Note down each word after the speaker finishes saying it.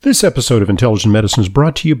This episode of Intelligent Medicine is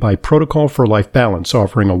brought to you by Protocol for Life Balance,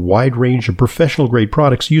 offering a wide range of professional-grade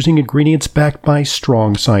products using ingredients backed by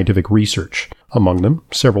strong scientific research. Among them,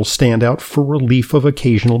 several stand out for relief of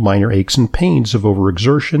occasional minor aches and pains of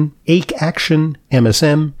overexertion, ache action,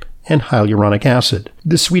 MSM, and hyaluronic acid.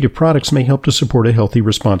 This suite of products may help to support a healthy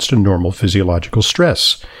response to normal physiological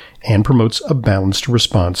stress and promotes a balanced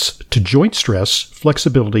response to joint stress,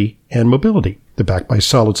 flexibility, and mobility. They're backed by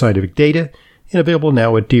solid scientific data and available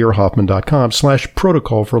now at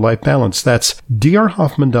drhoffman.com/protocol for life balance. That's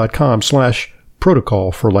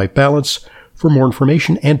drhoffman.com/protocol for life balance for more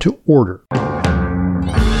information and to order.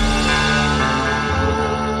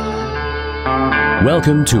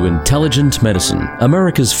 Welcome to Intelligent Medicine,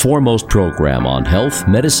 America's foremost program on health,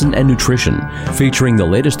 medicine, and nutrition, featuring the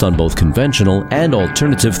latest on both conventional and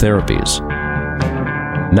alternative therapies.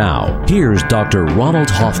 Now, here's Dr. Ronald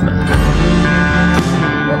Hoffman.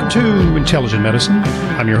 Welcome to Intelligent Medicine.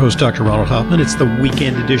 I'm your host, Dr. Ronald Hoffman. It's the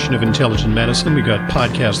weekend edition of Intelligent Medicine. We've got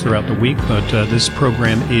podcasts throughout the week, but this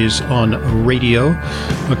program is on radio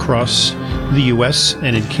across the U.S.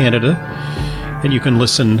 and in Canada. And you can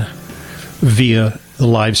listen via the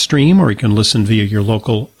live stream, or you can listen via your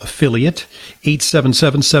local affiliate.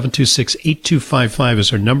 877-726-8255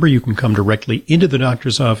 is our number. You can come directly into the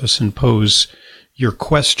doctor's office and pose your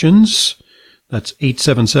questions. That's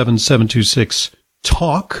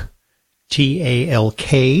 877-726-TALK,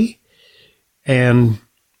 T-A-L-K. And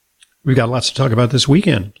we've got lots to talk about this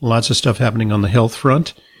weekend. Lots of stuff happening on the health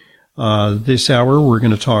front. This hour, we're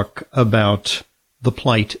going to talk about the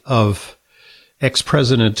plight of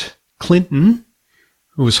ex-President Clinton,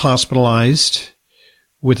 who was hospitalized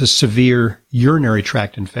with a severe urinary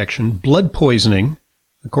tract infection, blood poisoning,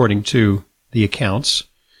 according to the accounts.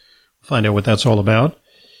 We'll find out what that's all about.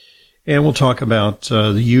 And we'll talk about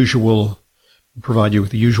provide you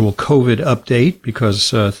with the usual COVID update,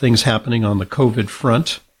 because things happening on the COVID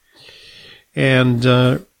front. And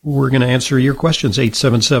we're going to answer your questions.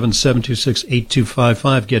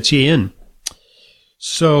 877-726-8255 gets you in.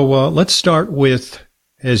 So let's start with,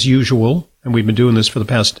 as usual, and we've been doing this for the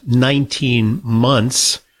past 19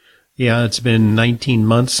 months. Yeah, it's been 19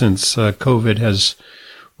 months since COVID has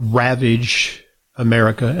ravaged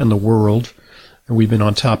America and the world, and we've been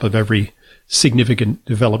on top of every significant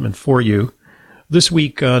development for you. This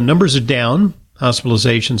week, numbers are down.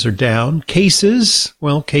 Hospitalizations are down. Cases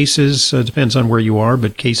depends on where you are,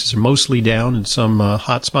 but cases are mostly down. In some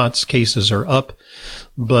hotspots, cases are up.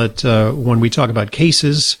 But when we talk about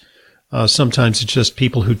cases, sometimes it's just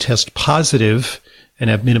people who test positive and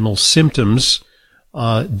have minimal symptoms.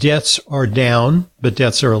 Deaths are down, but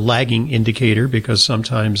deaths are a lagging indicator, because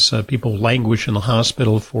sometimes people languish in the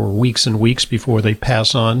hospital for weeks and weeks before they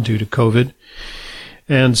pass on due to COVID.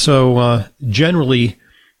 And so generally,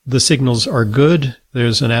 the signals are good.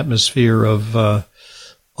 There's an atmosphere of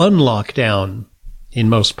unlockdown in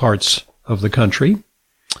most parts of the country.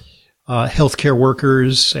 Healthcare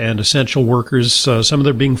workers and essential workers, some of them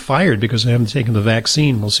are being fired because they haven't taken the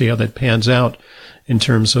vaccine. We'll see how that pans out in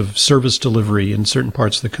terms of service delivery in certain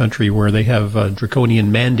parts of the country where they have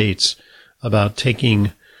draconian mandates about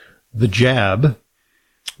taking the jab,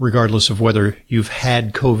 regardless of whether you've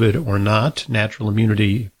had COVID or not. Natural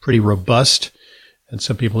immunity, pretty robust, and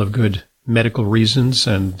some people have good medical reasons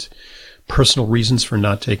and personal reasons for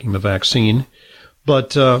not taking the vaccine.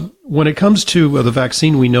 But when it comes to the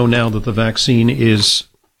vaccine, we know now that the vaccine is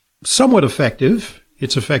somewhat effective.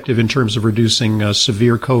 It's effective in terms of reducing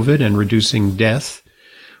severe COVID and reducing death.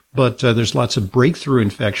 But there's lots of breakthrough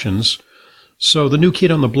infections. So the new kid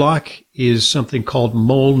on the block is something called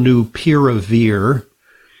Molnupiravir.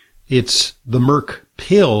 It's the Merck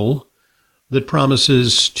pill that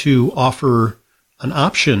promises to offer an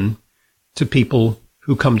option to people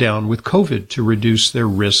who come down with COVID to reduce their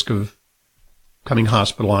risk of coming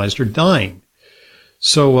hospitalized or dying.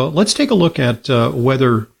 So let's take a look at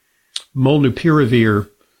whether Molnupiravir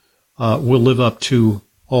will live up to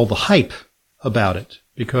all the hype about it,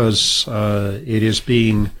 because it is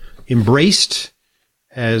being embraced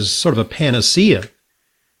as sort of a panacea,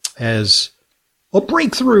 as a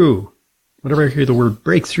breakthrough. Whenever I hear the word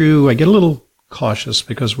breakthrough, I get a little cautious,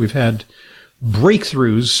 because we've had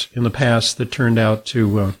breakthroughs in the past that turned out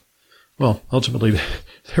to, ultimately,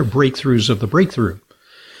 they're breakthroughs of the breakthrough.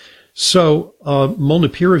 So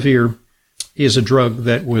Molnupiravir is a drug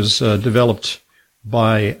that was developed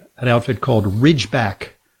by an outfit called Ridgeback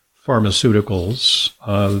Pharmaceuticals.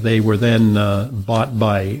 They were then bought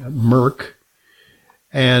by Merck,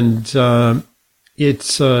 and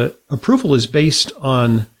its approval is based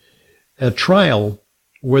on a trial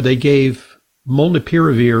where they gave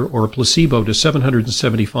Molnupiravir or a placebo to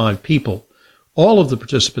 775 people All of the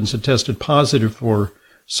participants had tested positive for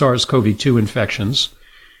SARS-CoV-2 infections,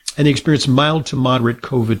 and they experienced mild to moderate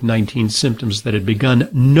COVID-19 symptoms that had begun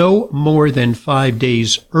no more than 5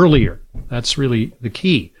 days earlier. That's really the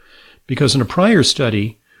key, because in a prior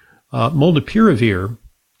study, molnupiravir,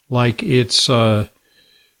 like its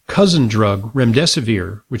cousin drug,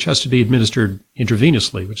 remdesivir, which has to be administered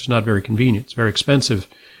intravenously, which is not very convenient, it's very expensive,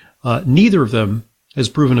 neither of them has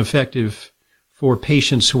proven effective for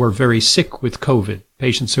patients who are very sick with COVID,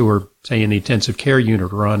 patients who are, say, in the intensive care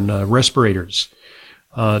unit or on respirators.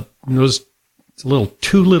 It's a little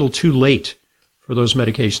too late for those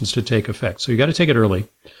medications to take effect. So you got to take it early.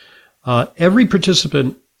 Every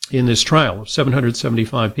participant in this trial of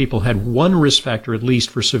 775 people had one risk factor at least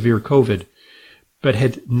for severe COVID, but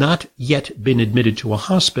had not yet been admitted to a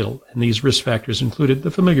hospital. And these risk factors included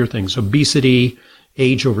the familiar things: obesity,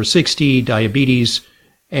 age over 60, diabetes,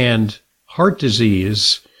 and heart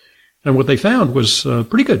disease. And what they found was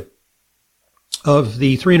pretty good. Of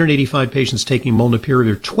the 385 patients taking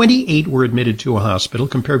molnupiravir, 28 were admitted to a hospital,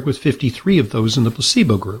 compared with 53 of those in the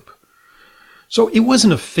placebo group. So it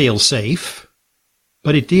wasn't a fail-safe,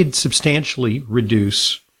 but it did substantially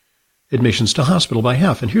reduce admissions to hospital by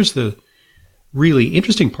half. And here's the really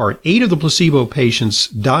interesting part. 8 of the placebo patients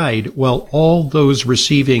died, while all those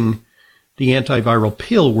receiving the antiviral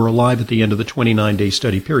pill were alive at the end of the 29-day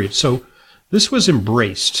study period. So this was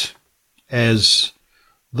embraced as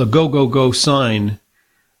the go sign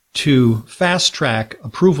to fast-track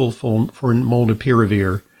approval for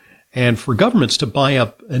molnupiravir and for governments to buy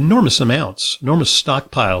up enormous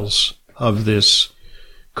stockpiles of this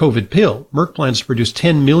COVID pill. Merck plans to produce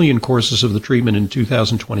 10 million courses of the treatment in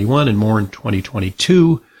 2021 and more in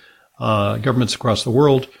 2022. Governments across the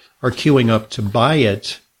world are queuing up to buy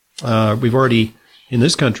it. We've already, in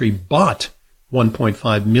this country, bought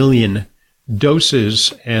 1.5 million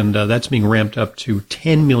doses, and that's being ramped up to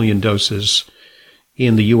 10 million doses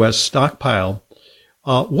in the U.S. stockpile.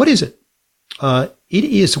 What is it? It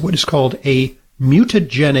is what is called a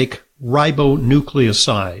mutagenic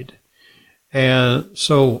ribonucleoside. And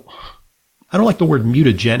so I don't like the word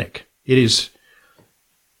mutagenic. It is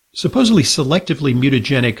supposedly selectively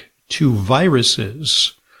mutagenic to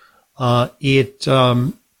viruses. It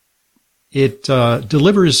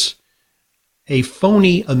delivers a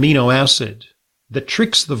phony amino acid that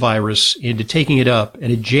tricks the virus into taking it up,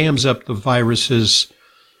 and it jams up the virus's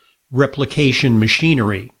replication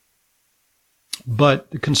machinery.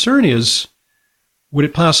 But the concern is, would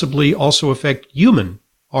it possibly also affect human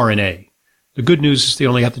RNA? The good news is they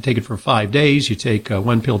only have to take it for 5 days. You take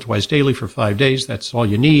one pill twice daily for 5 days. That's all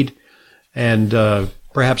you need. And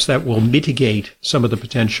perhaps that will mitigate some of the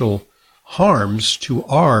potential harms to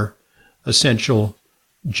our essential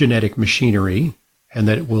genetic machinery, and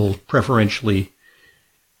that it will preferentially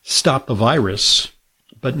stop the virus,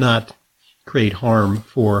 but not create harm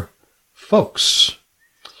for folks.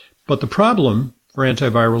 But the problem for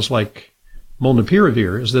antivirals like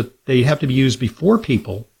molnupiravir is that they have to be used before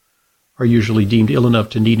people are usually deemed ill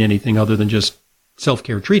enough to need anything other than just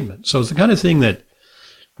self-care treatment. So it's the kind of thing that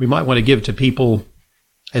we might want to give to people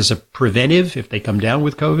as a preventive if they come down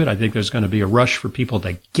with COVID. I think there's going to be a rush for people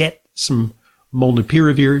to get some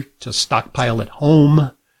molnupiravir to stockpile at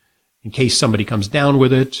home in case somebody comes down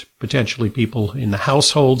with it. Potentially people in the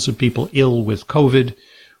households of people ill with COVID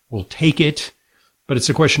will take it. But it's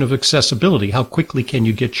a question of accessibility. How quickly can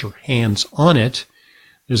you get your hands on it?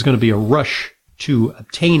 There's going to be a rush to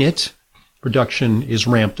obtain it. Production is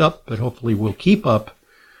ramped up, but hopefully will keep up.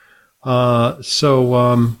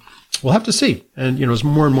 So we'll have to see. And, as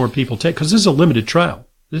more and more people take, because this is a limited trial.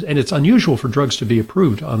 And it's unusual for drugs to be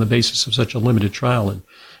approved on the basis of such a limited trial in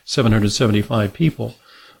 775 people.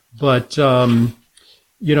 But, what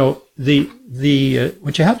you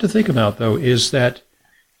have to think about, though, is that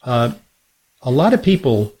a lot of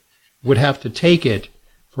people would have to take it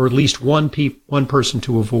for at least one person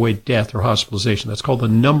to avoid death or hospitalization. That's called the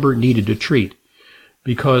number needed to treat.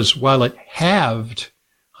 Because while it halved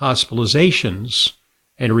hospitalizations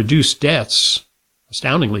and reduced deaths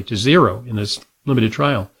astoundingly to 0 in this limited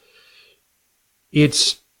trial,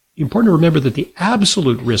 it's important to remember that the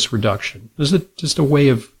absolute risk reduction, this is just a way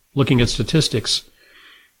of looking at statistics,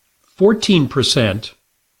 14%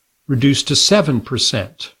 reduced to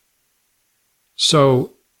 7%.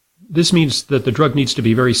 So this means that the drug needs to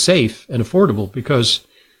be very safe and affordable, because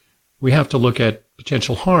we have to look at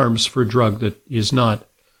potential harms for a drug that is not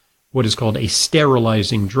what is called a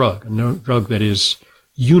sterilizing drug, a drug that is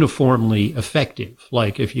uniformly effective.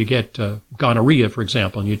 Like if you get gonorrhea, for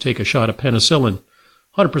example, and you take a shot of penicillin,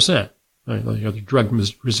 100%. The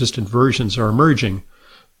drug-resistant versions are emerging.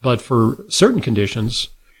 But for certain conditions,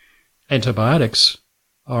 antibiotics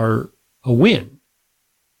are a win.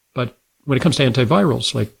 But when it comes to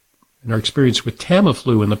antivirals, like in our experience with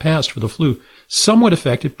Tamiflu in the past for the flu, somewhat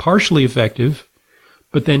effective, partially effective,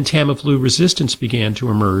 but then Tamiflu resistance began to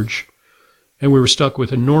emerge, and we were stuck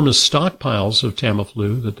with enormous stockpiles of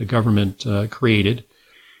Tamiflu that the government created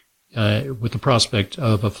with the prospect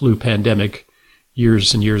of a flu pandemic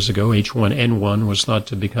years and years ago. H1N1 was thought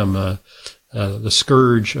to become the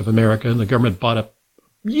scourge of America, and the government bought up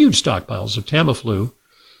huge stockpiles of Tamiflu.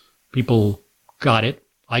 People got it.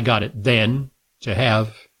 I got it then to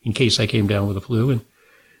have in case I came down with the flu, and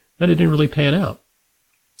then it didn't really pan out.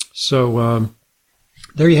 So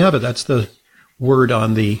there you have it. That's the word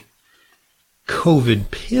on the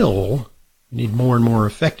COVID pill. We need more and more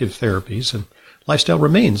effective therapies, and lifestyle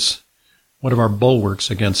remains one of our bulwarks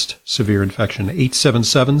against severe infection.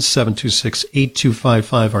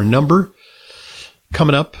 877-726-8255, our number.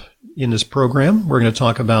 Coming up in this program, we're going to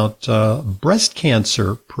talk about breast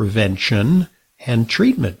cancer prevention and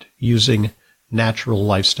treatment using natural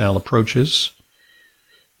lifestyle approaches.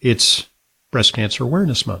 It's Breast Cancer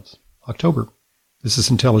Awareness Month, October. This is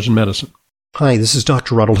Intelligent Medicine. Hi, this is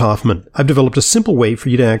Dr. Ronald Hoffman. I've developed a simple way for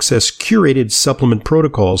you to access curated supplement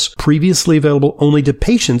protocols previously available only to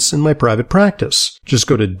patients in my private practice. Just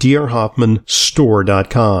go to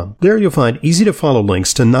drhoffmanstore.com. There you'll find easy-to-follow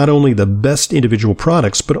links to not only the best individual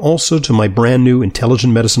products, but also to my brand new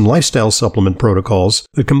Intelligent Medicine lifestyle supplement protocols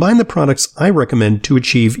that combine the products I recommend to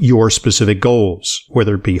achieve your specific goals,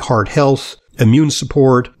 whether it be heart health, immune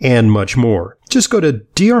support, and much more. Just go to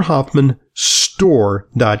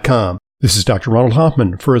drhoffmanstore.com. This is Dr. Ronald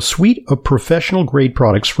Hoffman for a suite of professional-grade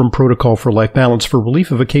products from Protocol for Life Balance for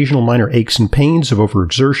relief of occasional minor aches and pains of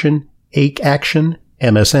overexertion, ache action,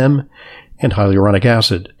 MSM, and hyaluronic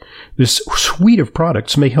acid. This suite of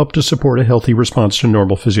products may help to support a healthy response to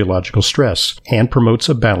normal physiological stress and promotes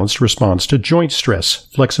a balanced response to joint stress,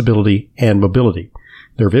 flexibility, and mobility.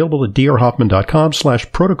 They're available at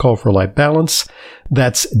drhoffman.com/protocol for life balance.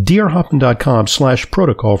 That's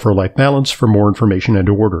drhoffman.com/protocol for life balance for more information and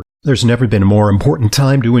to order. There's never been a more important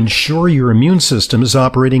time to ensure your immune system is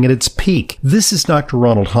operating at its peak. This is Dr.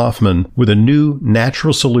 Ronald Hoffman with a new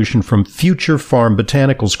natural solution from Future Farm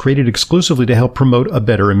Botanicals created exclusively to help promote a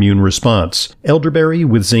better immune response. Elderberry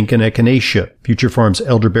with zinc and echinacea. Future Farm's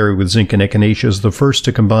elderberry with zinc and echinacea is the first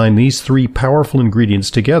to combine these three powerful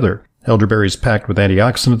ingredients together. Elderberry is packed with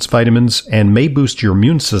antioxidants, vitamins, and may boost your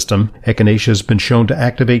immune system. Echinacea has been shown to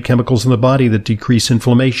activate chemicals in the body that decrease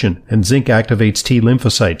inflammation, and zinc activates T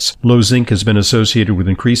lymphocytes. Low zinc has been associated with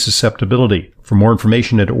increased susceptibility. For more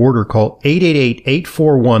information and to order, call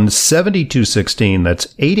 888-841-7216.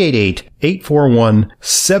 That's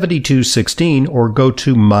 888-841-7216, or go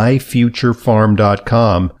to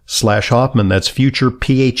myfuturefarm.com/Hoffman. That's future,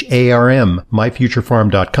 PHARM.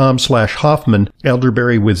 myfuturefarm.com/Hoffman.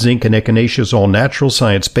 Elderberry with zinc and echinacea is all natural,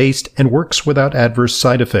 science-based, and works without adverse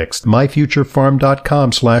side effects.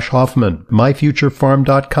 myfuturefarm.com/Hoffman.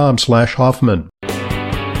 myfuturefarm.com/Hoffman.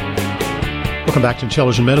 Welcome back to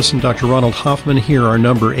Intelligent Medicine. Dr. Ronald Hoffman here. Our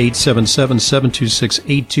number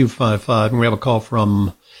 877-726-8255. And we have a call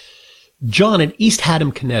from John in East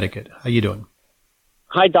Haddam, Connecticut. How you doing?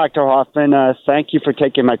 Hi, Dr. Hoffman. Thank you for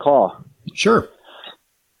taking my call. Sure.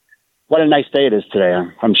 What a nice day it is today.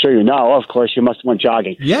 I'm sure you know. Of course, you must have went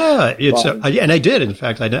jogging. Yeah, and I did. In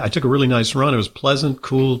fact, I took a really nice run. It was pleasant,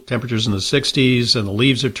 cool temperatures in the 60s, and the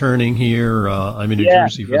leaves are turning here. I'm in New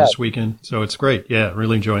Jersey for this weekend, so it's great. Yeah,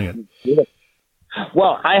 really enjoying it. Yeah.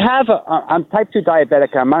 Well, I'm type 2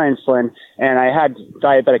 diabetic. I'm on insulin, and I had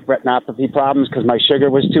diabetic retinopathy problems because my sugar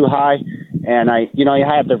was too high. And you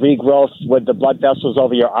have the regrowth with the blood vessels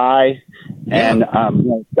over your eye, and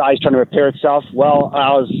the eye's trying to repair itself. Well,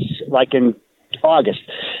 I was like in August.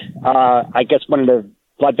 I guess one of the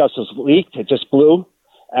blood vessels leaked. It just blew.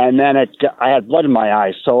 And then I had blood in my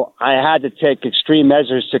eyes. So I had to take extreme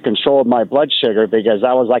measures to control my blood sugar because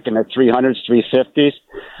I was like in the 300s, 350s.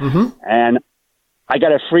 Mm-hmm. And I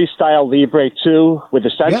got a Freestyle Libre 2 with a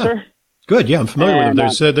sensor. Yeah. Good. Yeah, I'm familiar with them.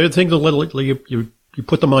 They're the thing that literally you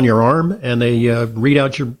put them on your arm and they read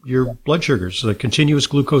out your blood sugars, the continuous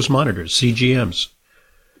glucose monitors, CGMs.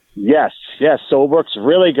 Yes. So it works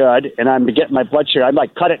really good. And I'm getting my blood sugar. I'd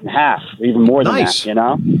like cut it in half, even more than that,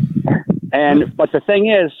 But the thing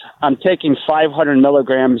is, I'm taking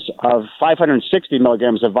 560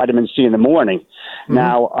 milligrams of vitamin C in the morning. Mm-hmm.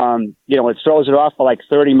 Now, it throws it off by like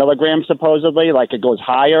 30 milligrams supposedly, like it goes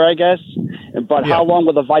higher, I guess. But how long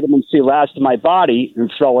will the vitamin C last in my body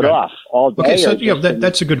and throw it off all day? Okay, so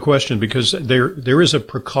that's a good question because there is a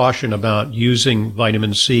precaution about using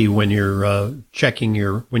vitamin C when you're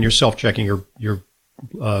self-checking your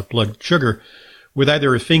blood sugar. with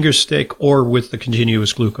either a finger stick or with the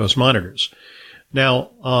continuous glucose monitors.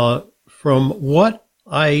 Now, from what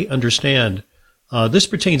I understand, this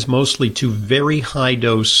pertains mostly to very high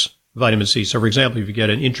dose vitamin C. So, for example, if you get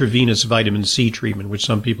an intravenous vitamin C treatment, which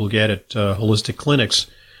some people get at holistic clinics,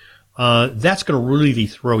 that's going to really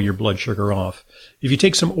throw your blood sugar off. If you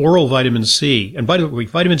take some oral vitamin C, and by the way,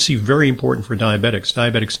 vitamin C is very important for diabetics.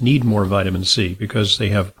 Diabetics need more vitamin C because they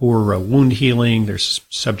have poor wound healing, they're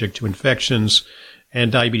subject to infections,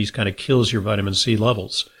 and diabetes kind of kills your vitamin C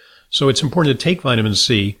levels. So it's important to take vitamin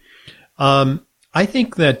C. I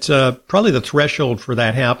think that probably the threshold for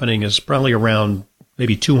that happening is probably around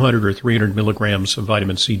maybe 200 or 300 milligrams of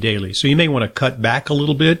vitamin C daily. So you may want to cut back a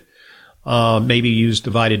little bit, maybe use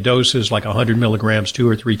divided doses like 100 milligrams 2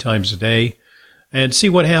 or 3 times a day, and see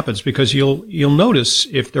what happens, because you'll notice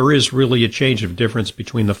if there is really a change of difference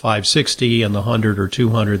between the 560 and the 100 or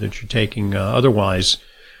 200 that you're taking otherwise.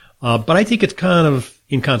 But I think it's kind of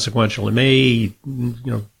inconsequential. It may,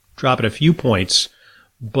 drop it a few points,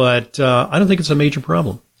 but I don't think it's a major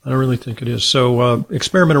problem. I don't really think it is. So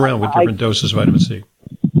experiment around with different doses of vitamin C.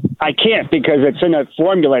 I can't because it's in a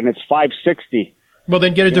formula and it's 560. Well,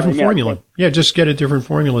 then get a different formula. Yeah, just get a different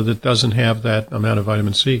formula that doesn't have that amount of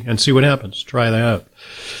vitamin C and see what happens. Try that out.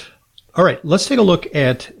 All right, let's take a look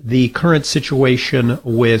at the current situation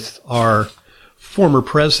with our former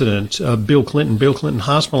president, Bill Clinton. Bill Clinton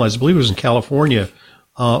hospitalized, I believe it was in California,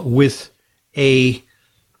 with a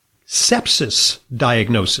sepsis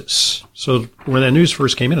diagnosis. So when that news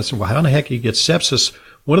first came in, I said, well, how in the heck do you get sepsis?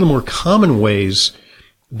 One of the more common ways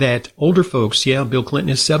that older folks, Bill Clinton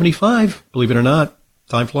is 75, believe it or not,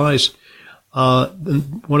 time flies.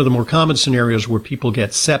 One of the more common scenarios where people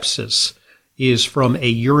get sepsis is from a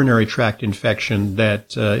urinary tract infection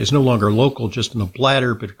that is no longer local, just in the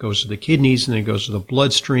bladder, but it goes to the kidneys and then it goes to the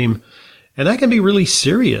bloodstream. And that can be really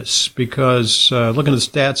serious because, looking at the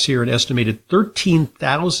stats here, an estimated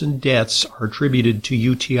 13,000 deaths are attributed to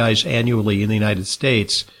UTIs annually in the United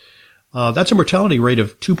States. That's a mortality rate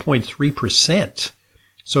of 2.3%.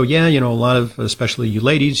 So, a lot of, especially you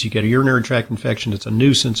ladies, you get a urinary tract infection. It's a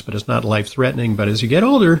nuisance, but it's not life-threatening. But as you get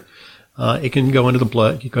older, it can go into the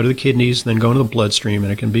blood, you go to the kidneys, then go into the bloodstream,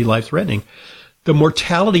 and it can be life-threatening. The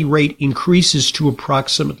mortality rate increases to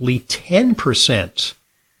approximately 10%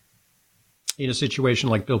 in a situation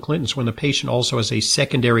like Bill Clinton's when the patient also has a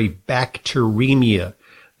secondary bacteremia.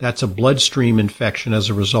 That's a bloodstream infection as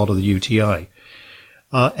a result of the UTI.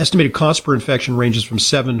 Estimated cost per infection ranges from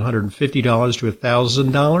 $750 to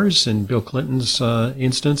 $1,000. In Bill Clinton's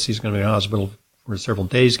instance, he's going to be in the hospital for several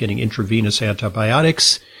days getting intravenous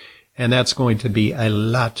antibiotics, and that's going to be a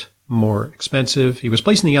lot more expensive. He was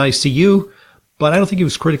placed in the ICU, but I don't think he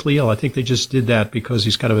was critically ill. I think they just did that because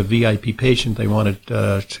he's kind of a VIP patient. They wanted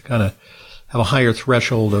to kind of have a higher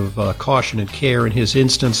threshold of caution and care in his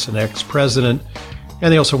instance, an ex-president.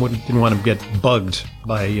 And they also didn't want him to get bugged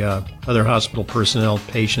by other hospital personnel,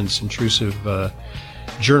 patients, intrusive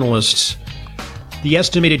journalists. The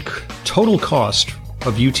estimated total cost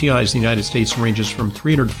of UTIs in the United States ranges from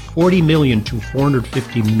 $340 million to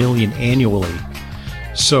 $450 million annually.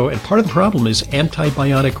 So, and part of the problem is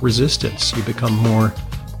antibiotic resistance. You become more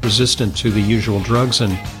resistant to the usual drugs,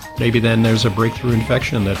 and maybe then there's a breakthrough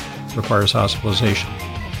infection that requires hospitalization.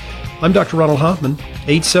 I'm Dr. Ronald Hoffman,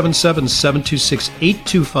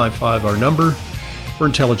 877-726-8255, our number for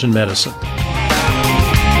Intelligent Medicine.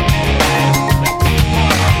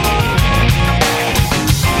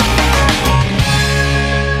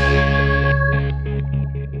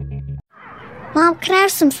 Mom, can I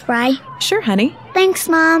have some Spry? Sure, honey. Thanks,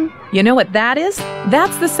 Mom. You know what that is?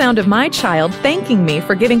 That's the sound of my child thanking me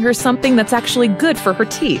for getting her something that's actually good for her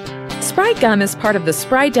teeth. Spry Gum is part of the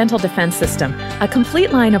Spry Dental Defense System, a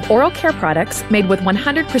complete line of oral care products made with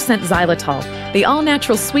 100% xylitol, the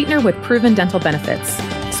all-natural sweetener with proven dental benefits.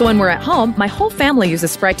 So when we're at home, my whole family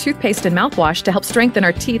uses Spry toothpaste and mouthwash to help strengthen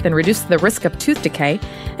our teeth and reduce the risk of tooth decay.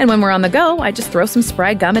 And when we're on the go, I just throw some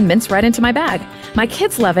Spry Gum and mints right into my bag. My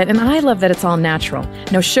kids love it, and I love that it's all natural.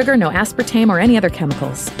 No sugar, no aspartame, or any other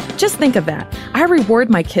chemicals. Just think of that. I reward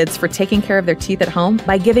my kids for taking care of their teeth at home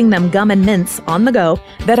by giving them gum and mints on the go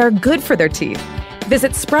that are good for their teeth.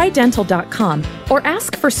 Visit sprydental.com or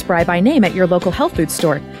ask for Spry by name at your local health food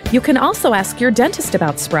store. You can also ask your dentist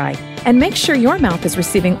about Spry and make sure your mouth is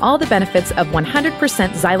receiving all the benefits of 100%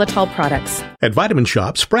 xylitol products. At Vitamin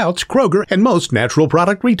Shoppe, Sprouts, Kroger, and most natural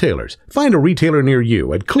product retailers. Find a retailer near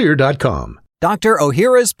you at Xlear.com. Dr.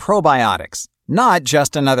 Ohhira's Probiotics, not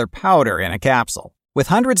just another powder in a capsule. With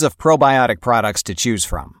hundreds of probiotic products to choose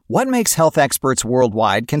from, what makes health experts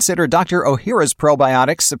worldwide consider Dr. Ohhira's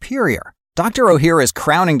Probiotics superior? Dr. Ohhira's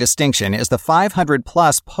crowning distinction is the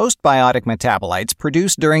 500-plus postbiotic metabolites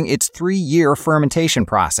produced during its 3-year fermentation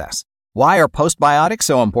process. Why are postbiotics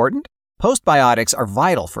so important? Postbiotics are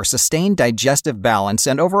vital for sustained digestive balance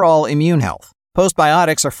and overall immune health.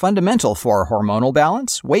 Postbiotics are fundamental for hormonal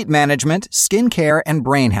balance, weight management, skin care, and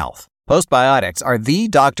brain health. Postbiotics are the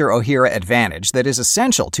Dr. Ohhira advantage that is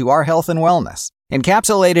essential to our health and wellness.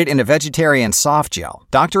 Encapsulated in a vegetarian soft gel,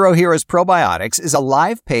 Dr. Ohhira's Probiotics is a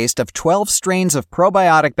live paste of 12 strains of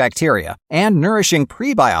probiotic bacteria and nourishing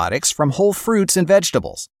prebiotics from whole fruits and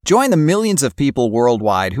vegetables. Join the millions of people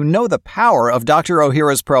worldwide who know the power of Dr.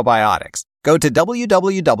 Ohhira's Probiotics. Go to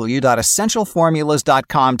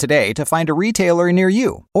www.essentialformulas.com today to find a retailer near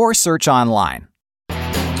you or search online.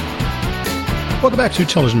 Welcome back to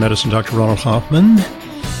Intelligent Medicine. Dr. Ronald Hoffman.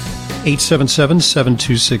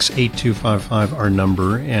 877-726-8255, our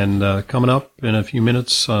number. And coming up in a few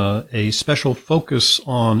minutes, a special focus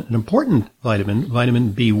on an important vitamin,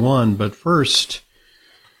 vitamin B1. But first,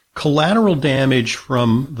 collateral damage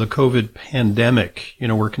from the COVID pandemic. You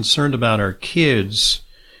know, we're concerned about our kids.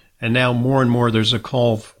 And now more and more there's a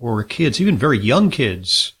call for kids, even very young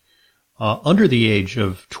kids, under the age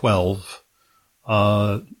of 12.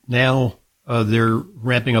 Now they're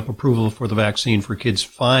ramping up approval for the vaccine for kids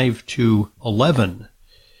 5 to 11.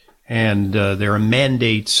 And there are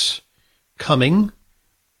mandates coming,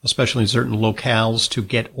 especially in certain locales, to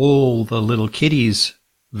get all the little kiddies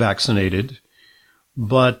vaccinated.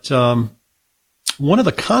 But one of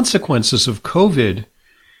the consequences of COVID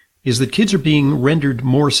is that kids are being rendered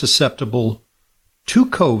more susceptible to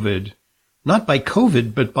COVID, not by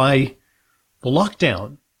COVID, but by the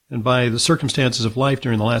lockdown and by the circumstances of life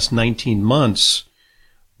during the last 19 months.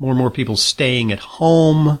 More and more people staying at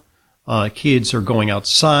home. Kids are going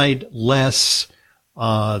outside less.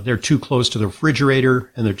 They're too close to the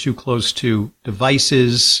refrigerator and they're too close to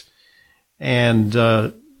devices. And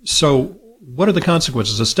so what are the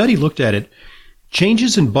consequences? A study looked at it.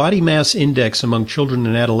 Changes in body mass index among children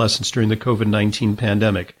and adolescents during the COVID-19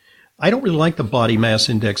 pandemic. I don't really like the body mass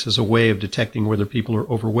index as a way of detecting whether people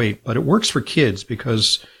are overweight, but it works for kids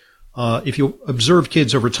because if you observe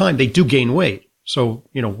kids over time, they do gain weight. So,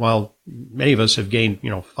 you know, while many of us have gained,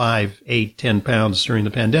 5, 8, 10 pounds during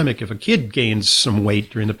the pandemic, if a kid gains some weight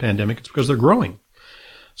during the pandemic, it's because they're growing.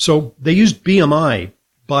 So they used BMI,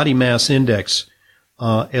 body mass index,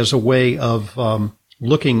 as a way of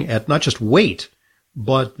looking at not just weight,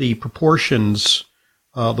 but the proportions,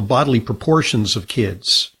 the bodily proportions of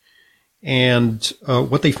kids. And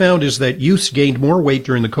what they found is that youths gained more weight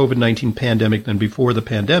during the COVID-19 pandemic than before the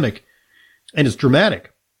pandemic. And it's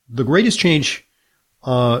dramatic. The greatest change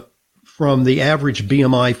from the average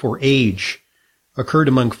BMI for age occurred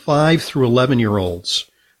among 5 through 11-year-olds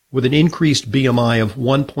with an increased BMI of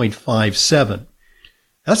 1.57.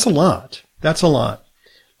 That's a lot. That's a lot.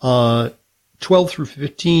 12 through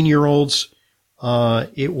 15-year-olds,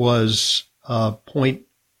 it was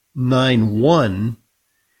 0.91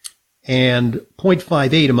 and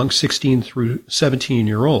 0.58 among 16 through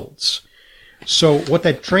 17-year-olds. So what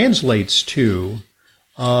that translates to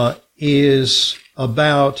is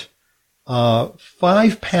about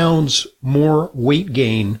 5 pounds more weight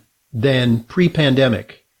gain than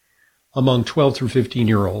pre-pandemic among 12 through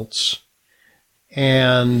 15-year-olds.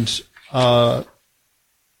 And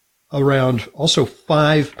around also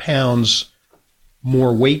 5 pounds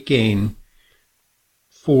more weight gain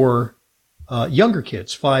for younger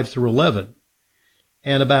kids, 5 through 11,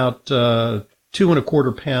 and about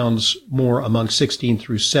 2.25 pounds more among 16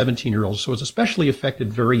 through 17-year-olds. So it's especially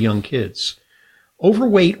affected very young kids.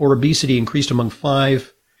 Overweight or obesity increased among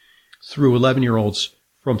 5 through 11-year-olds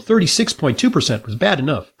from 36.2%, was bad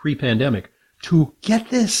enough pre-pandemic, to, get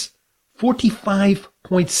this,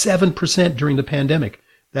 45.7% during the pandemic.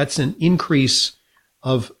 That's an increase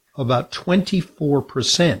of about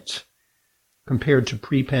 24% compared to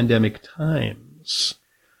pre-pandemic times.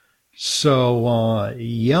 So,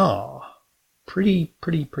 pretty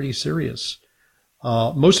serious.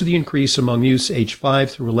 Most of the increase among youths aged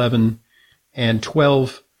 5 through 11 and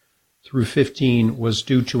 12 through 15 was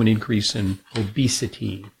due to an increase in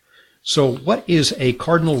obesity. So what is a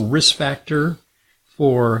cardinal risk factor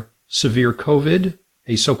for severe COVID,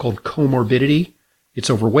 a so-called comorbidity? It's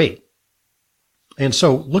overweight. And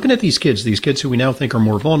so looking at these kids who we now think are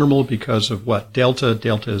more vulnerable because of what? Delta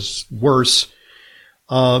is worse.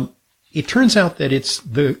 It turns out that it's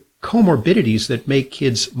the comorbidities that make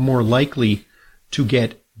kids more likely to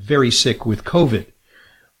get very sick with COVID.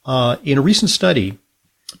 In a recent study,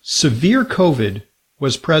 severe COVID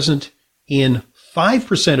was present in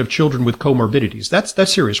 5% of children with comorbidities. That's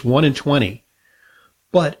serious, 1 in 20.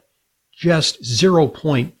 But just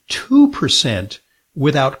 0.2%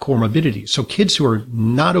 without comorbidities. So kids who are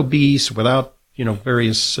not obese, without,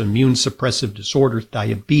 various immune suppressive disorders,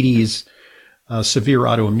 diabetes, severe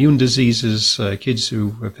autoimmune diseases, kids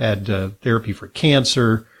who have had therapy for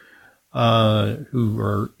cancer, who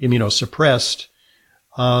are immunosuppressed,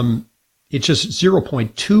 it's just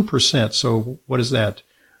 0.2%. So what is that?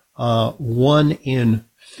 1 in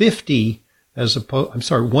 50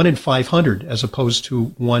 1 in 500 as opposed to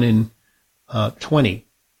 1 in 20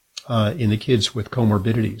 in the kids with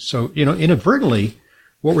comorbidities. So, inadvertently,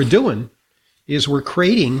 what we're doing is we're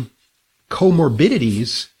creating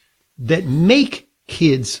comorbidities that make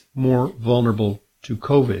kids more vulnerable to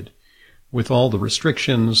COVID with all the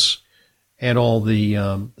restrictions and all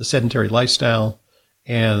the sedentary lifestyle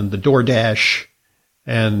and the DoorDash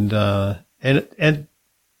and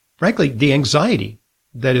frankly, the anxiety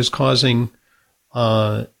that is causing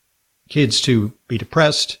kids to be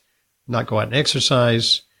depressed, not go out and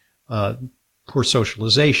exercise, poor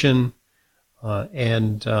socialization,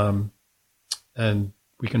 and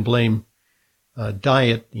we can blame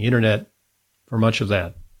diet, the internet, for much of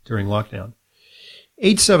that during lockdown.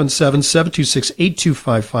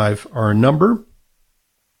 877-726-8255 our number.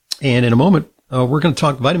 And in a moment, we're going to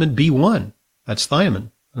talk vitamin B1. That's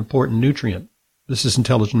thiamine, an important nutrient. This is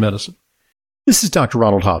Intelligent Medicine. This is Dr.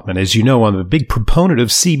 Ronald Hoffman. As you know, I'm a big proponent of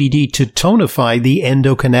CBD to tonify the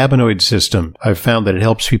endocannabinoid system. I've found that it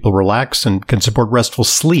helps people relax and can support restful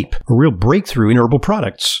sleep, a real breakthrough in herbal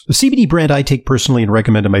products. The CBD brand I take personally and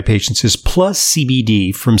recommend to my patients is Plus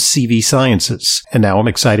CBD from CV Sciences. And now I'm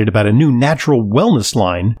excited about a new natural wellness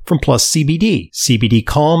line from Plus CBD, CBD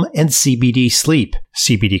Calm and CBD Sleep.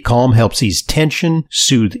 CBD Calm helps ease tension,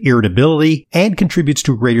 soothe irritability, and contributes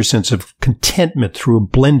to a greater sense of contentment through a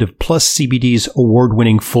blend of Plus CBD's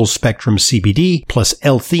award-winning full-spectrum CBD, plus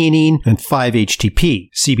L-theanine and 5-HTP.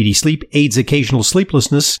 CBD Sleep aids occasional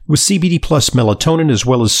sleeplessness with CBD plus melatonin as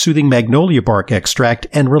well as soothing magnolia bark extract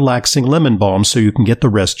and relaxing lemon balm so you can get the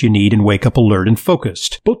rest you need and wake up alert and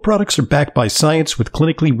focused. Both products are backed by science with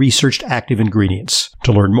clinically researched active ingredients.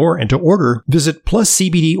 To learn more and to order, visit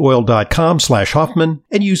pluscbdoil.com/Hoffman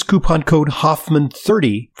and use coupon code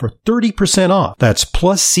Hoffman30 for 30% off. That's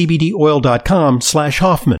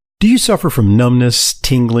pluscbdoil.com/Hoffman. Do you suffer from numbness,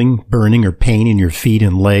 tingling, burning, or pain in your feet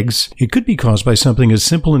and legs? It could be caused by something as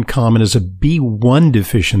simple and common as a B1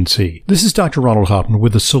 deficiency. This is Dr. Ronald Hoffman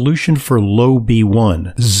with a solution for low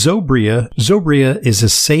B1. Zobria. Zobria is a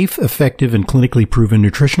safe, effective, and clinically proven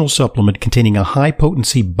nutritional supplement containing a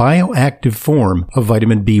high-potency bioactive form of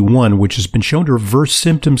vitamin B1, which has been shown to reverse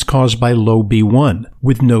symptoms caused by low B1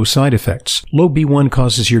 with no side effects. Low B1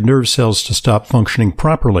 causes your nerve cells to stop functioning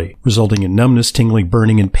properly, resulting in numbness, tingling,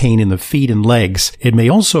 burning, and pain in the feet and legs. It may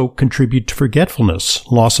also contribute to forgetfulness,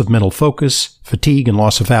 loss of mental focus, fatigue, and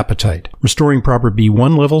loss of appetite. Restoring proper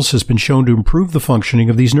B1 levels has been shown to improve the functioning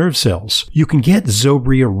of these nerve cells. You can get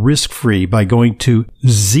Zobria risk-free by going to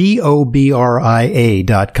zobria.com.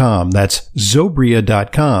 That's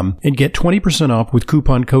zobria.com and get 20% off with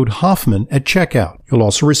coupon code Hoffman at checkout. You'll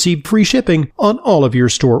also receive free shipping on all of your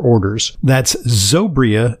store orders. That's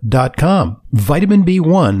zobria.com. Vitamin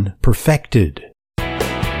B1 perfected.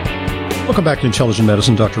 Welcome back to Intelligent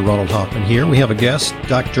Medicine. Dr. Ronald Hoffman here. We have a guest,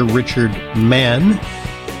 Dr. Richard Mann.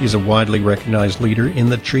 He's a widely recognized leader in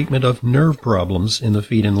the treatment of nerve problems in the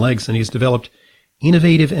feet and legs, and he's developed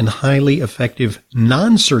innovative and highly effective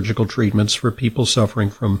non-surgical treatments for people suffering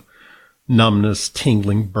from numbness,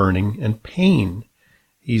 tingling, burning, and pain.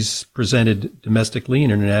 He's presented domestically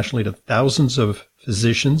and internationally to thousands of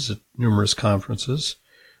physicians at numerous conferences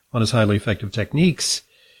on his highly effective techniques,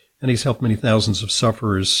 and he's helped many thousands of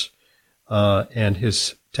sufferers, and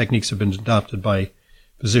his techniques have been adopted by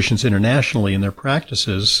physicians internationally in their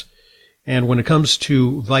practices. And when it comes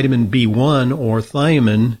to vitamin B1 or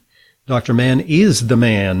thiamine, Dr. Mann is the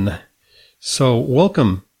man. So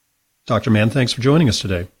welcome, Dr. Mann. Thanks for joining us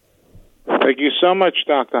today. Thank you so much,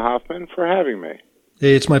 Dr. Hoffman, for having me.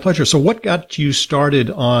 It's my pleasure. So what got you started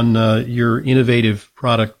on your innovative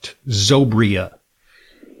product, Zobria?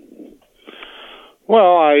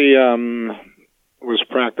 Well, I was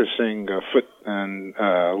practicing foot and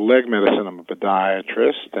leg medicine. I'm a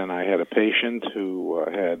podiatrist, and I had a patient who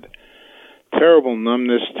had terrible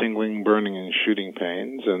numbness, tingling, burning, and shooting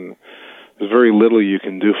pains, and there's very little you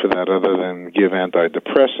can do for that other than give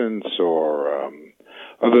antidepressants or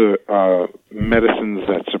other medicines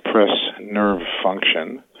that suppress nerve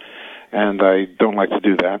function. And I don't like to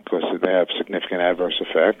do that because they have significant adverse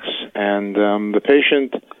effects. And the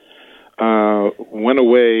patient went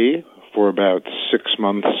away for about 6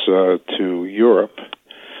 months to Europe.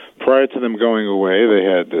 Prior to them going away, they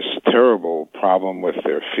had this terrible problem with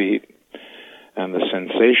their feet. and the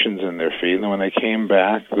sensations in their feet. And when they came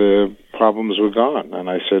back, the problems were gone. And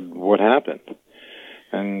I said, what happened?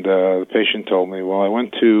 And the patient told me, well, I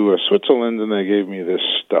went to Switzerland and they gave me this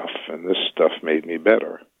stuff, and this stuff made me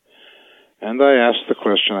better. And I asked the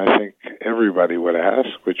question I think everybody would ask,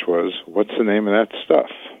 which was, what's the name of that stuff?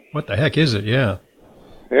 What the heck is it? Yeah.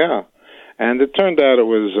 Yeah. And it turned out it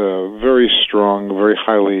was a very strong, very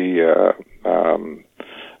highly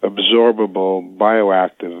absorbable,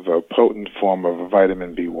 bioactive, potent form of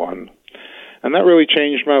vitamin B1. And that really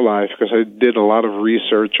changed my life because I did a lot of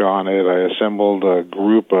research on it. I assembled a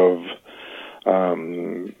group of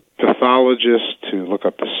pathologists to look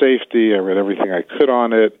up the safety. I read everything I could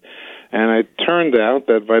on it. And it turned out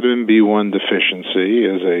that vitamin B1 deficiency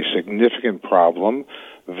is a significant problem,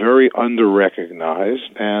 very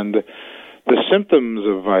under-recognized, and the symptoms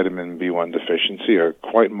of vitamin B1 deficiency are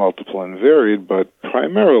quite multiple and varied, but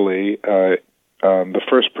primarily the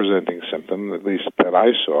first presenting symptom, at least that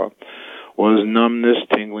I saw, was numbness,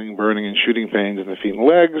 tingling, burning, and shooting pains in the feet and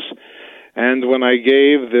legs. And when I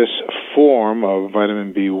gave this form of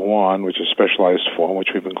vitamin B1, which is a specialized form, which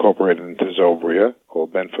we've incorporated into Zobria,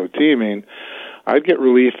 called benfotiamine, I'd get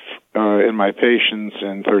relief in my patients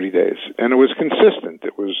in 30 days. And it was consistent.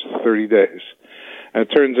 It was 30 days. And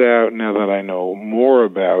it turns out, now that I know more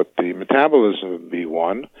about the metabolism of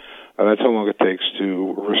B1, that's how long it takes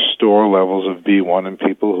to restore levels of B1 in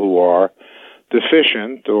people who are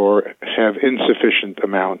deficient or have insufficient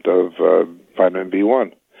amount of vitamin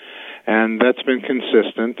B1. And that's been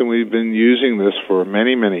consistent, and we've been using this for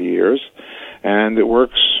many, many years, and it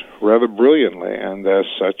works rather brilliantly. And as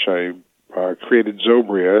such, I created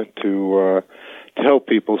Zobria to help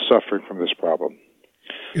people suffering from this problem.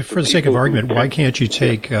 For the sake of argument, why can't you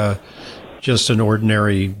take just an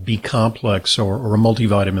ordinary B complex or a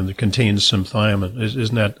multivitamin that contains some thiamine?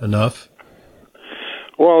 Isn't that enough?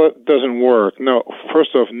 Well, it doesn't work. No,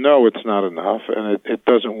 first off, no, it's not enough, and it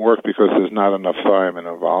doesn't work because there's not enough thiamine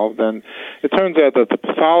involved. And it turns out that the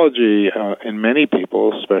pathology in many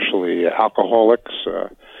people, especially alcoholics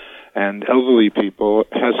and elderly people,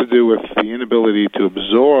 has to do with the inability to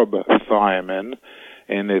absorb thiamine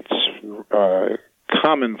in its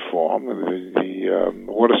common form, the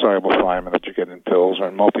water-soluble thiamine that you get in pills or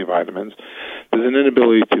in multivitamins. There's an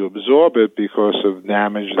inability to absorb it because of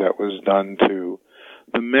damage that was done to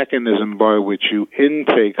the mechanism by which you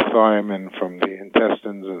intake thiamine from the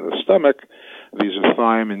intestines and the stomach. These are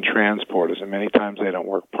thiamine transporters, and many times they don't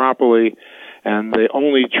work properly, and they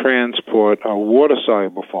only transport a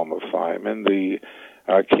water-soluble form of thiamine. The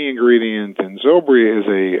key ingredient in Zobria is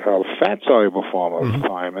a fat-soluble form of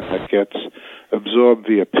thiamine that gets absorbed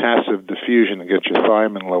via passive diffusion and gets your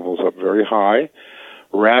thiamine levels up very high,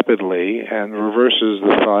 rapidly, and reverses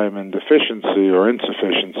the thiamine deficiency or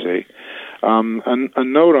insufficiency. A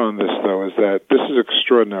note on this, though, is that this is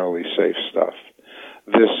extraordinarily safe stuff.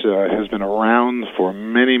 This has been around for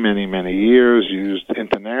many, many, many years, used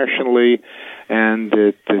internationally, and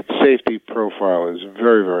its safety profile is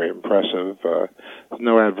very, very impressive.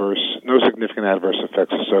 No significant adverse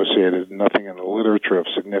effects associated, nothing in the literature of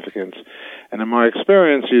significance. And in my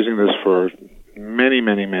experience using this for many,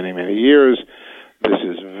 many, many, many years, this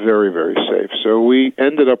is very, very safe. So we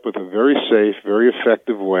ended up with a very safe, very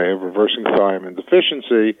effective way of reversing thiamine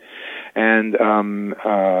deficiency, and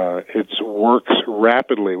it works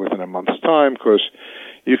rapidly within a month's time because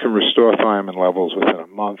you can restore thiamine levels within a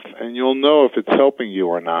month, and you'll know if it's helping you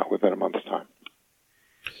or not within a month's time.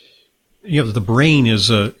 You know, the brain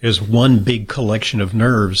is one big collection of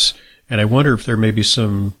nerves, and I wonder if there may be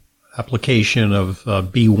some application of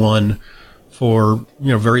B1 for,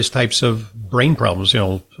 various types of brain problems,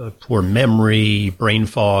 poor memory, brain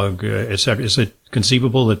fog, etc. Is it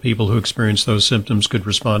conceivable that people who experience those symptoms could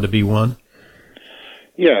respond to B1?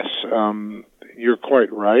 Yes, you're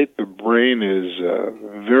quite right. The brain is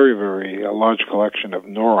very, very a large collection of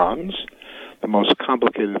neurons, the most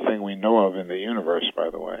complicated thing we know of in the universe,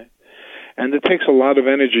 by the way. And it takes a lot of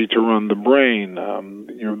energy to run the brain.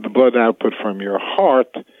 The blood output from your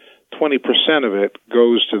heart, 20% of it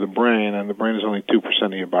goes to the brain, and the brain is only 2%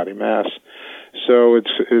 of your body mass. So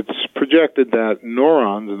it's projected that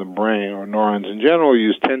neurons in the brain, or neurons in general,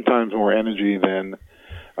 use 10 times more energy than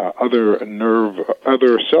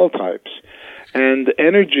other cell types. And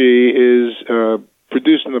energy is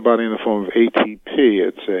produced in the body in the form of ATP.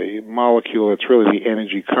 It's a molecule that's really the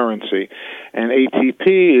energy currency. And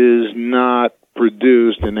ATP is not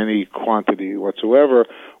produced in any quantity whatsoever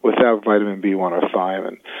without vitamin B1 or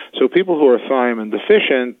thiamine. So people who are thiamine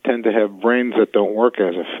deficient tend to have brains that don't work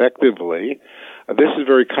as effectively. This is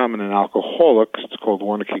very common in alcoholics. It's called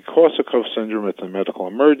Wernicke-Korsakoff syndrome. It's a medical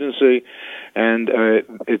emergency, and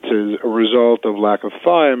it's a result of lack of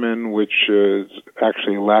thiamine, which is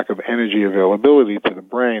actually a lack of energy availability to the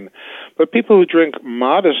brain. But people who drink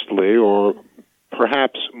modestly, or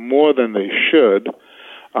perhaps more than they should,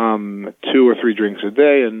 2 or 3 drinks a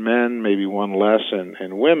day in men, maybe one less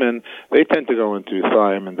in women, they tend to go into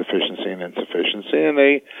thiamine deficiency and insufficiency, and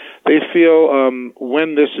they feel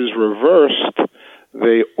when this is reversed,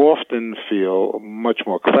 they often feel much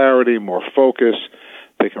more clarity, more focus.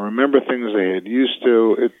 They can remember things they had used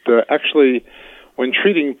to. It actually, when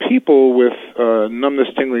treating people with numbness,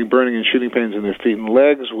 tingling, burning, and shooting pains in their feet and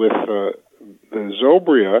legs with the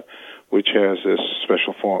Zobria, which has this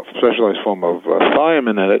specialized form of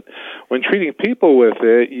thiamine in it, when treating people with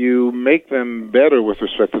it, you make them better with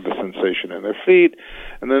respect to the sensation in their feet.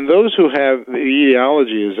 And then those who have the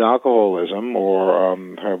etiology is alcoholism or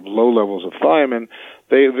have low levels of thiamine,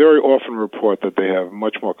 they very often report that they have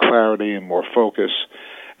much more clarity and more focus,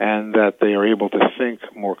 and that they are able to think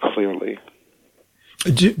more clearly.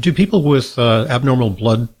 Do people with abnormal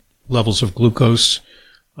blood levels of glucose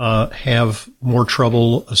have more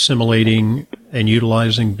trouble assimilating and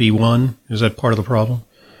utilizing B1? Is that part of the problem?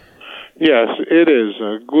 Yes, it is.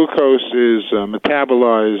 Glucose is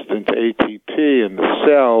metabolized into ATP in the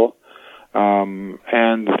cell,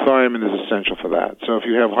 and thiamine is essential for that. So if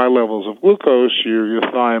you have high levels of glucose, your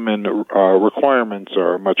thiamine requirements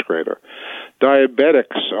are much greater.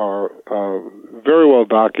 Diabetics are very well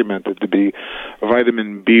documented to be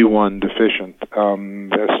vitamin B1 deficient.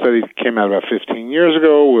 A study came out about 15 years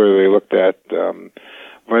ago where they looked at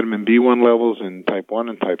vitamin B1 levels in type 1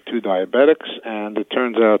 and type 2 diabetics, and it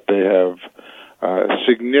turns out they have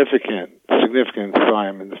significant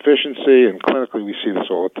thiamine deficiency, and clinically we see this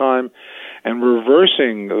all the time. And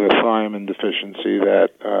reversing the thiamine deficiency that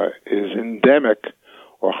is endemic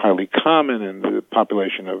or highly common in the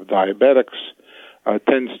population of diabetics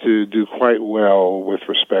tends to do quite well with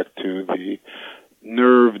respect to the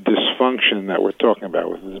nerve dysfunction that we're talking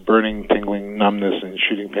about, with this burning, tingling, numbness, and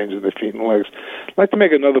shooting pains in the feet and legs. I'd like to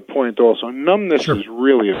make another point also. Numbness is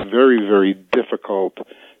really a very, very difficult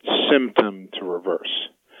symptom to reverse.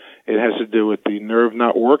 It has to do with the nerve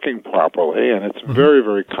not working properly, and it's very,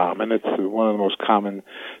 very common. It's one of the most common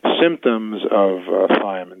symptoms of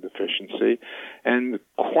thiamine deficiency. And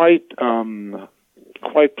quite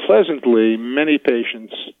pleasantly, many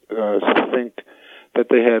patients think that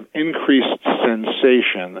they have increased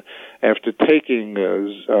sensation after taking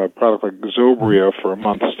a product like Zobria for a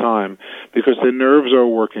month's time, because the nerves are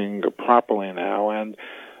working properly now. And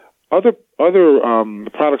other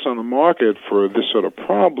products on the market for this sort of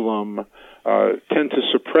problem tend to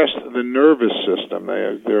suppress the nervous system.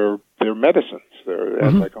 They're medicines. They're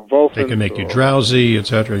anticonvulsants. They can make you drowsy,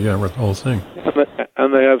 etc. Yeah, the whole thing.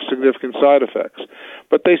 And they have significant side effects.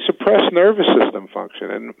 But they suppress nervous system function,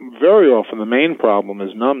 and very often the main problem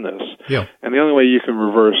is numbness. Yeah. And the only way you can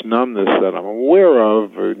reverse numbness that I'm aware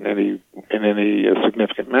of in any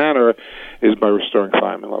significant manner is by restoring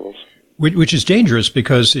thiamine levels. Which is dangerous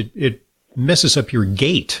because it messes up your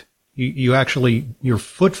gait. You actually, your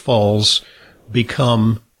footfalls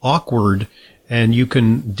become awkward, and you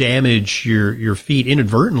can damage your feet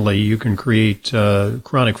inadvertently. You can create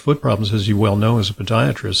chronic foot problems, as you well know as a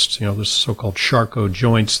podiatrist. You know, the so-called Charcot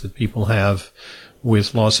joints that people have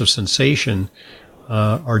with loss of sensation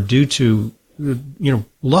are due to,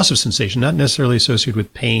 loss of sensation, not necessarily associated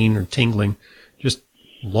with pain or tingling, just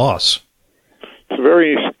loss. It's a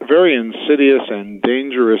very, very insidious and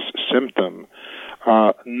dangerous symptom.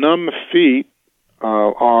 Numb feet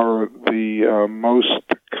are the most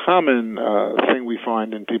common thing we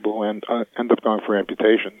find in people who end up going for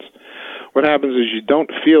amputations. What happens is you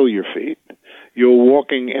don't feel your feet. You're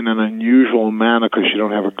walking in an unusual manner because you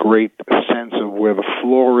don't have a great sense of where the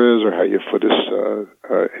floor is, or how your foot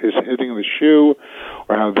is hitting the shoe,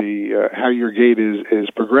 or how your gait is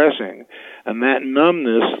progressing. And that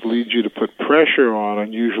numbness leads you to put pressure on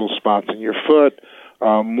unusual spots in your foot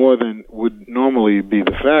more than would normally be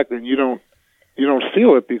the fact, and you don't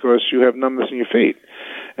feel it because you have numbness in your feet.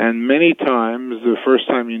 And many times, the first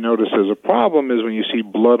time you notice there's a problem is when you see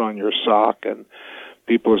blood on your sock, and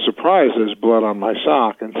people are surprised there's blood on my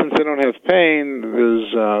sock. And since they don't have pain,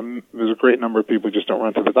 there's a great number of people who just don't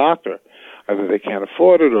run to the doctor. Either they can't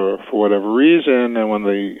afford it or for whatever reason, and when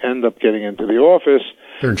they end up getting into the office,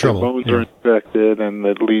 they're in trouble. Their bones are infected, and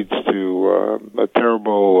it leads to a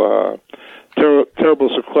terrible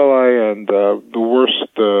sequelae, and the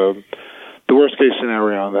worst case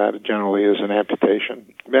scenario on that generally is an amputation.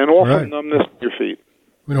 And often numbness in your feet.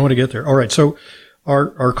 We don't want to get there. All right. So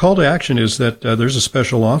Our call to action is that there's a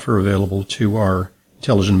special offer available to our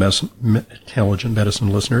intelligent medicine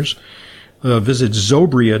listeners. Visit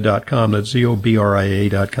Zobria.com, that's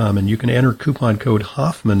Zobria.com, and you can enter coupon code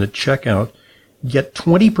Hoffman at checkout, get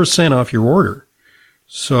 20% off your order.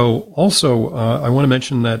 So also, I want to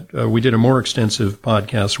mention that we did a more extensive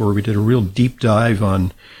podcast where we did a real deep dive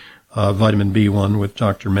on vitamin B1 with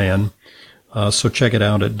Dr. Mann. So check it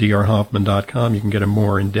out at drhoffman.com. You can get a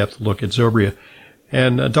more in-depth look at Zobria.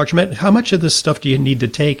 And Dr. Mann, how much of this stuff do you need to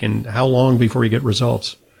take, and how long before you get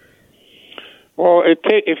results? Well,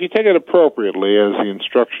 if you take it appropriately, as the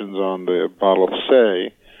instructions on the bottle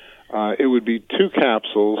say, it would be 2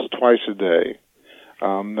 capsules twice a day.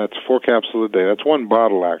 That's 4 capsules a day. That's 1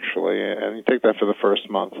 bottle, actually, and you take that for the first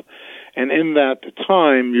month. And in that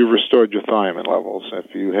time, you've restored your thiamine levels.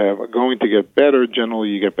 If you are going to get better, generally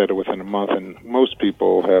you get better within a month, and most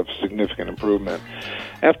people have significant improvement.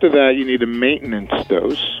 After that, you need a maintenance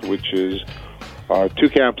dose, which is 2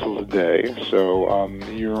 capsules a day. So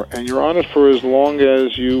you're on it for as long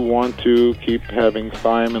as you want to keep having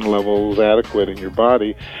thiamine levels adequate in your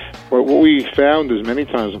body. But what we found is many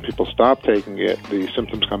times when people stop taking it, the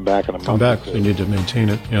symptoms come back in a month. Come back. So you need to maintain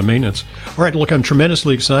it. Yeah, maintenance. All right. Look, I'm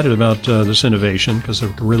tremendously excited about this innovation because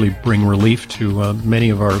it will really bring relief to many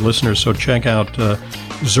of our listeners. So check out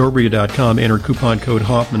Zobria.com. Enter coupon code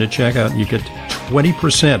Hoffman at checkout, and you get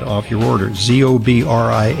 20% off your order. Zobria.com.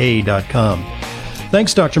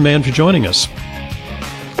 Thanks, Dr. Mann, for joining us.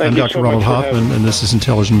 I'm Dr. Ronald Hoffman, and this is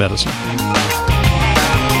Intelligent Medicine.